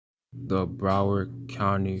The Broward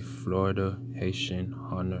County, Florida Haitian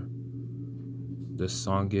hunter, the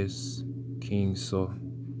Songist King So.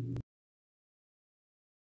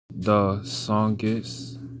 The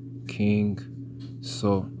Songist King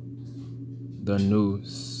So. The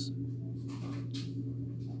news,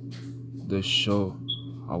 the show.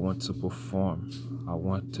 I want to perform. I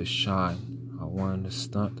want to shine. I want to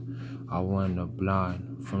stunt. I want to blind.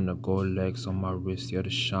 From the gold legs on my wrist, yeah, to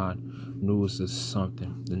shine. News is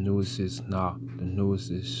something. The news is now. The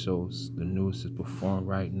news is shows. The news is perform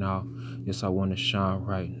right now. Yes, I want to shine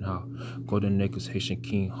right now. Golden Acres Haitian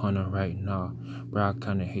King Hunter right now. Broward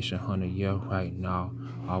County Haitian Hunter, yeah, right now.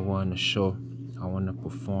 I want to show. I want to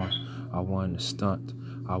perform. I want to stunt.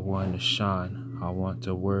 I want to shine. I want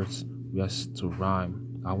the words, yes, to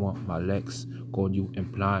rhyme. I want my legs, gold you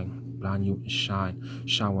and blind you and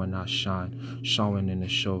shine when I shine, showing in the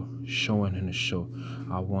show, showing in the show.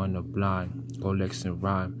 I want to blind, go legs and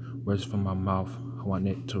rhyme, words from my mouth, I want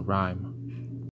it to rhyme.